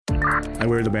I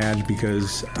wear the badge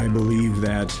because I believe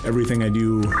that everything I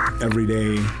do every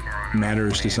day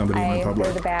matters to somebody in the public. I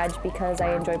wear the badge because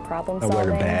I enjoy problem solving. I wear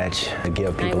the badge to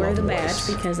give people I wear the a badge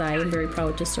voice. because I am very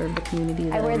proud to serve the community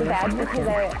that I wear the live badge in. because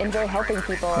I enjoy helping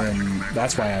people. And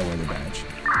that's why I wear the badge.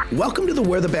 Welcome to the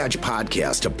Wear the Badge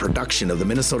podcast, a production of the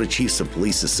Minnesota Chiefs of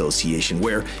Police Association,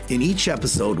 where in each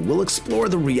episode we'll explore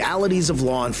the realities of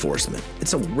law enforcement.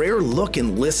 It's a rare look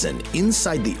and listen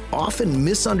inside the often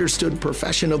misunderstood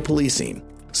profession of policing.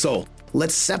 So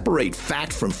let's separate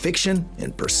fact from fiction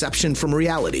and perception from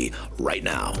reality right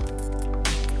now.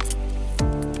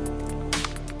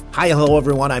 Hi, hello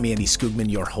everyone. I'm Andy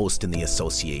Skugman, your host and the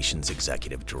association's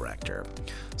executive director.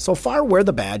 So far, Wear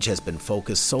the Badge has been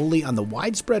focused solely on the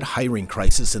widespread hiring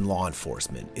crisis in law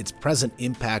enforcement, its present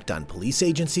impact on police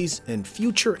agencies, and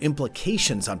future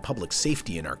implications on public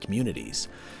safety in our communities.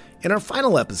 In our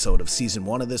final episode of Season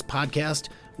 1 of this podcast,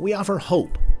 we offer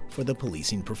hope for the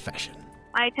policing profession.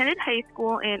 I attended high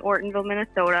school in Ortonville,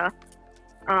 Minnesota,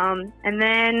 and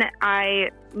then I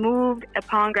moved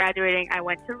upon graduating. I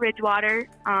went to Ridgewater.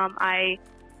 I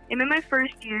am in my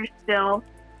first year still.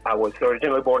 I was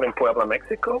originally born in Puebla,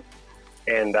 Mexico,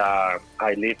 and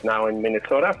I live now in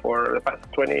Minnesota for the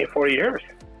past 24 years.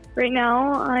 Right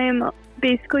now, I am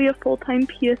basically a full-time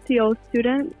PSCO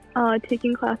student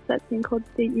taking classes at St. Cloud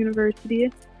State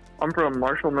University. I'm from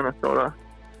Marshall, Minnesota,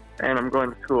 and I'm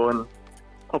going to school in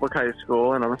public high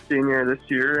school, and I'm a senior this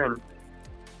year, and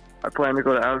I plan to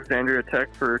go to Alexandria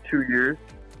Tech for 2 years.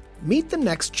 Meet the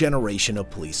next generation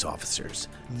of police officers.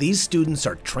 These students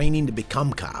are training to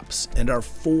become cops and are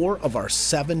 4 of our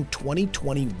 7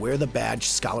 2020 Wear the Badge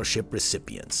scholarship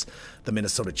recipients. The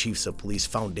Minnesota Chiefs of Police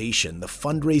Foundation, the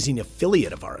fundraising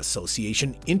affiliate of our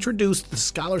association, introduced the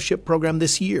scholarship program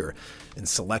this year and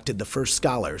selected the first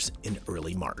scholars in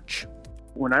early March.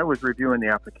 When I was reviewing the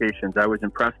applications, I was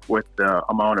impressed with the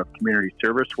amount of community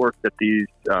service work that these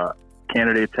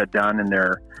candidates had done in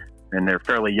their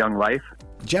fairly young life.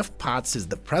 Jeff Potts is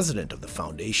the president of the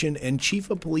foundation and chief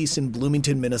of police in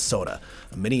Bloomington, Minnesota,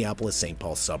 a Minneapolis-St.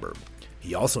 Paul suburb.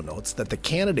 He also notes that the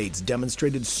candidates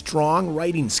demonstrated strong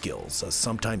writing skills, a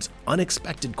sometimes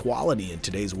unexpected quality in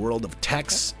today's world of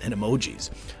texts and emojis.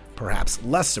 Perhaps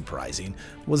less surprising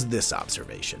was this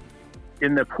observation.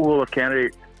 In the pool of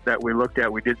candidates that we looked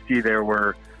at, we did see there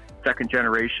were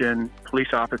second-generation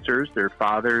police officers, their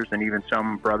fathers, and even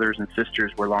some brothers and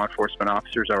sisters were law enforcement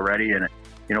officers already. And,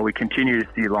 we continue to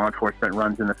see law enforcement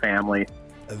runs in the family.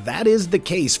 That is the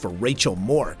case for Rachel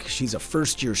Mork. She's a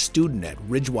first-year student at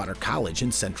Ridgewater College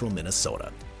in central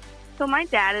Minnesota. So my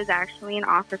dad is actually an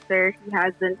officer. He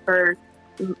has been for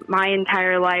my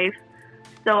entire life.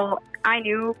 So I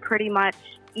knew pretty much,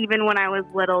 even when I was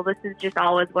little, this is just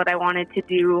always what I wanted to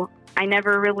do. I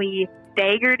never really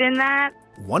staggered in that.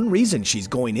 One reason she's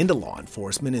going into law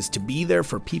enforcement is to be there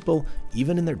for people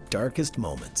even in their darkest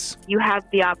moments. You have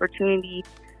the opportunity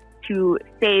to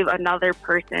save another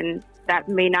person that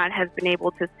may not have been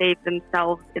able to save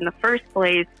themselves in the first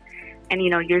place. And,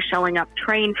 you're showing up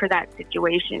trained for that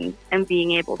situation and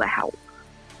being able to help.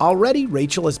 Already,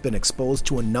 Rachel has been exposed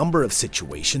to a number of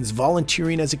situations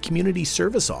volunteering as a community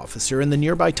service officer in the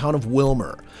nearby town of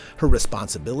Willmar. Her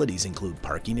responsibilities include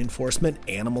parking enforcement,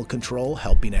 animal control,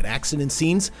 helping at accident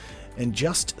scenes, and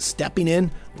just stepping in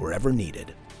wherever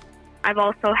needed. I've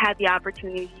also had the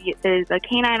opportunity, there's a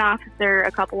canine officer,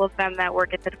 a couple of them that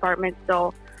work at the department,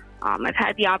 so I've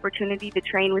had the opportunity to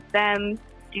train with them,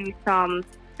 do some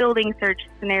building search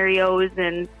scenarios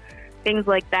and things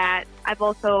like that. I've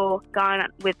also gone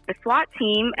with the SWAT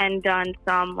team and done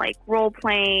some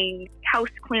role-playing, house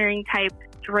clearing type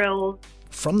drills.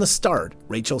 From the start,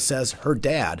 Rachel says her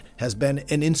dad has been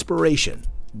an inspiration,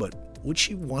 but would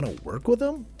she want to work with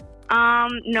him?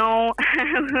 No.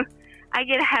 I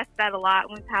get asked that a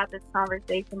lot. We've had this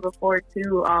conversation before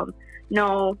too.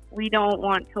 No, we don't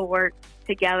want to work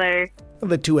together.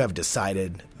 The two have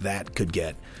decided that could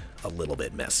get a little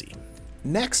bit messy.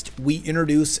 Next, we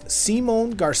introduce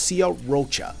Simon Garcia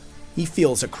Rocha. He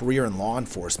feels a career in law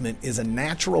enforcement is a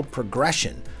natural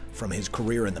progression from his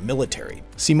career in the military.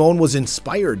 Simon was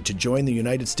inspired to join the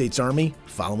United States Army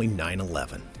following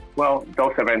 9/11. Well,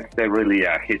 those events, they really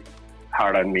hit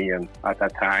hard on me at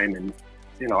that time. And,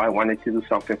 I wanted to do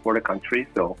something for the country.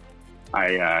 So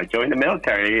I joined the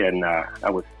military, and I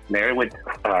was married with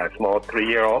a small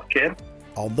 3-year-old kid.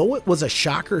 Although it was a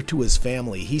shocker to his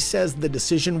family, he says the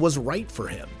decision was right for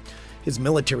him. His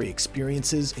military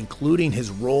experiences, including his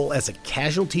role as a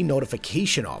casualty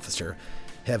notification officer,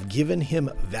 have given him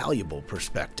valuable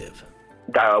perspective.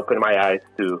 That opened my eyes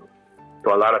to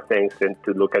a lot of things and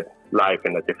to look at life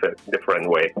in a different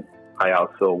way. I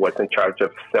also was in charge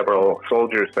of several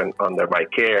soldiers under my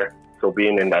care, So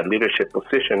being in that leadership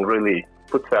position really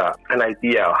puts an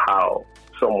idea of how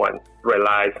someone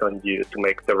relies on you to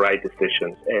make the right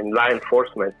decisions. And law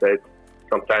enforcement, that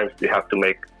sometimes you have to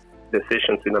make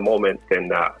decisions in a moment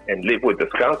and live with the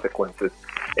consequences,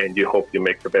 and you hope you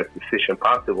make the best decision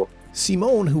possible.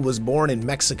 Simon, who was born in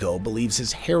Mexico, believes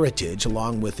his heritage,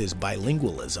 along with his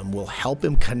bilingualism, will help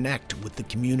him connect with the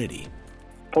community.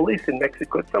 Police in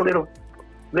Mexico, it's a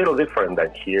little different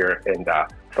than here, and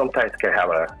sometimes can have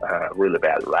a really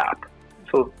bad rap.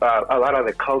 So a lot of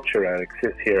the culture that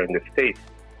exists here in the States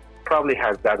probably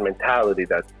has that mentality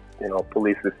that,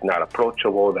 police is not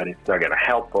approachable, that it's not going to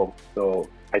help them. So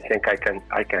I think I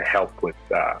can help with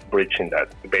bridging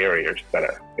that barriers that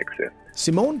exist.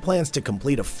 Simone plans to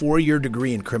complete a 4-year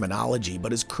degree in criminology,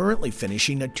 but is currently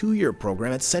finishing a 2-year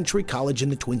program at Century College in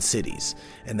the Twin Cities.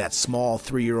 And that small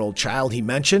 3-year-old child he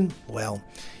mentioned, well,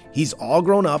 he's all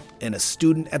grown up and a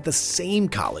student at the same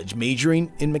college,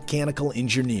 majoring in mechanical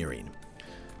engineering.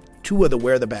 2 of the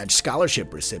Wear the Badge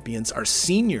scholarship recipients are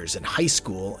seniors in high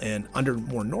school and, under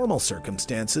more normal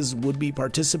circumstances, would be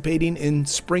participating in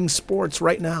spring sports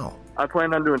right now. I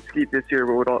plan on doing skeet this year,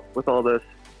 but with all this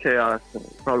chaos, it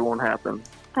probably won't happen.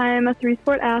 I'm a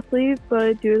 3-sport athlete,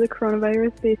 but due to the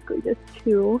coronavirus, basically just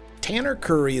 2. Tanner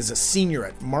Curry is a senior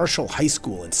at Marshall High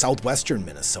School in southwestern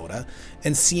Minnesota,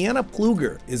 and Sienna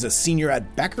Pluger is a senior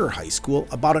at Becker High School,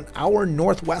 about an hour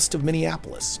northwest of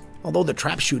Minneapolis. Although the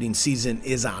trap shooting season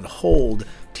is on hold,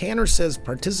 Tanner says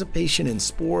participation in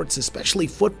sports, especially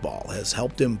football, has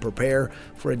helped him prepare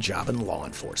for a job in law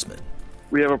enforcement.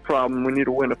 We have a problem. We need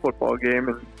to win a football game,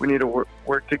 and we need to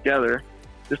work together,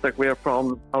 just like we have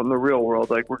problems out in the real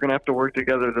world. Like, we're going to have to work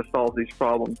together to solve these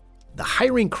problems. The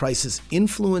hiring crisis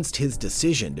influenced his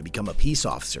decision to become a peace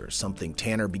officer, something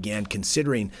Tanner began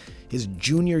considering his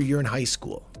junior year in high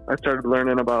school. I started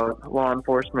learning about law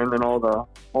enforcement and all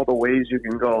the ways you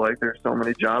can go. Like, there's so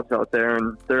many jobs out there,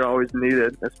 and they're always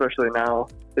needed, especially now.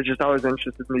 It just always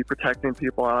interested me protecting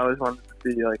people. I always wanted to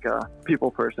be like a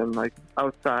people person, like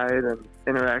outside and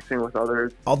interacting with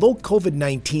others. Although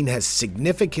COVID-19 has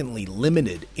significantly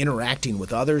limited interacting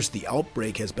with others, the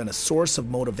outbreak has been a source of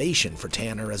motivation for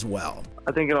Tanner as well.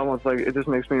 I think it just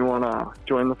makes me want to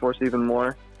join the force even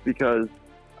more, because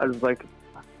I just like to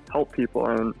help people,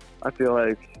 and I feel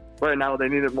like right now they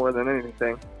need it more than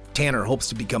anything. Tanner hopes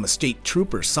to become a state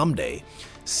trooper someday.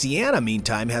 Sienna,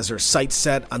 meantime, has her sights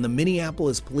set on the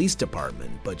Minneapolis Police Department,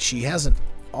 but she hasn't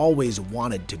always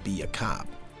wanted to be a cop.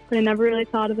 But I never really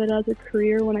thought of it as a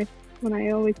career. When I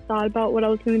always thought about what I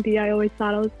was going to be, I always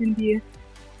thought I was going to be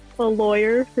a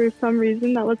lawyer for some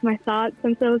reason. That was my thought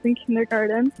since I was in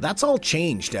kindergarten. That's all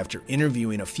changed after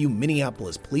interviewing a few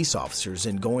Minneapolis police officers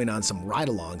and going on some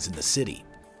ride-alongs in the city.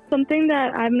 Something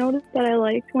that I've noticed that I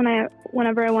liked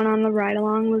whenever I went on the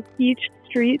ride-along was each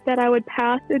street that I would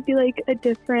pass, it would be like a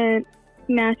different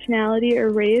nationality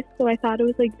or race. So I thought it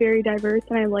was like very diverse,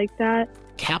 and I liked that.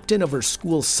 Captain of her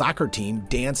school's soccer team,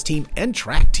 dance team, and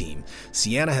track team,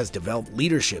 Sienna has developed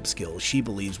leadership skills she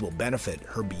believes will benefit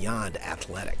her beyond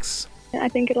athletics. I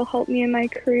think it'll help me in my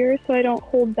career so I don't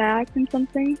hold back on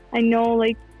something. I know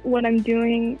like what I'm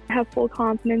doing, I have full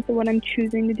confidence in what I'm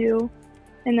choosing to do,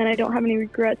 and then I don't have any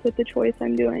regrets with the choice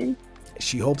I'm doing.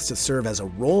 She hopes to serve as a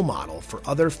role model for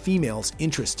other females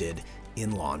interested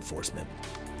in law enforcement.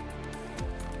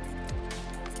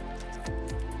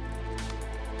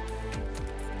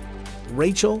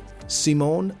 Rachel,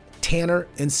 Simone, Tanner,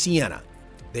 and Sienna,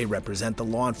 they represent the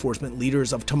law enforcement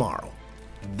leaders of tomorrow.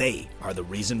 They are the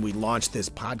reason we launched this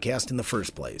podcast in the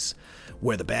first place.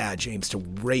 Wear the Badge aims to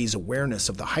raise awareness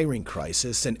of the hiring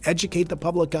crisis and educate the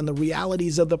public on the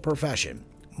realities of the profession.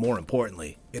 More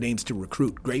importantly, it aims to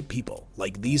recruit great people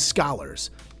like these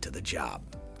scholars to the job.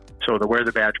 So the Wear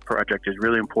the Badge project is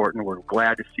really important. We're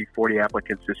glad to see 40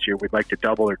 applicants this year. We'd like to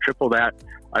double or triple that.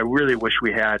 I really wish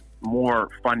we had more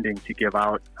funding to give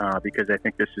out because I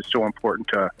think this is so important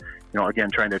to,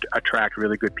 again, trying to attract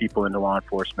really good people into law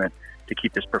enforcement to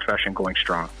keep this profession going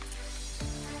strong.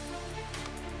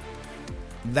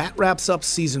 That wraps up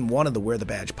Season 1 of the Wear the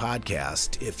Badge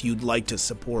podcast. If you'd like to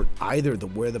support either the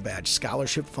Wear the Badge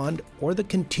Scholarship Fund or the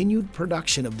continued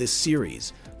production of this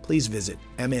series, please visit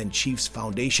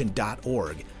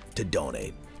mnchiefsfoundation.org to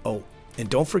donate. Oh, and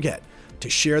don't forget to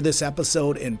share this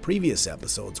episode and previous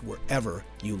episodes wherever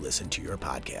you listen to your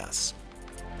podcasts.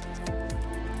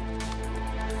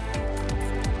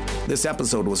 This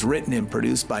episode was written and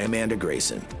produced by Amanda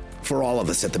Grayson. For all of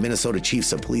us at the Minnesota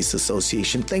Chiefs of Police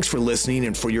Association, thanks for listening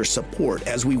and for your support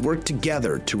as we work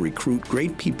together to recruit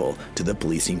great people to the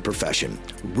policing profession.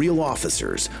 Real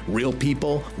officers, real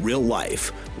people, real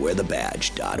life.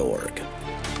 WearTheBadge.org.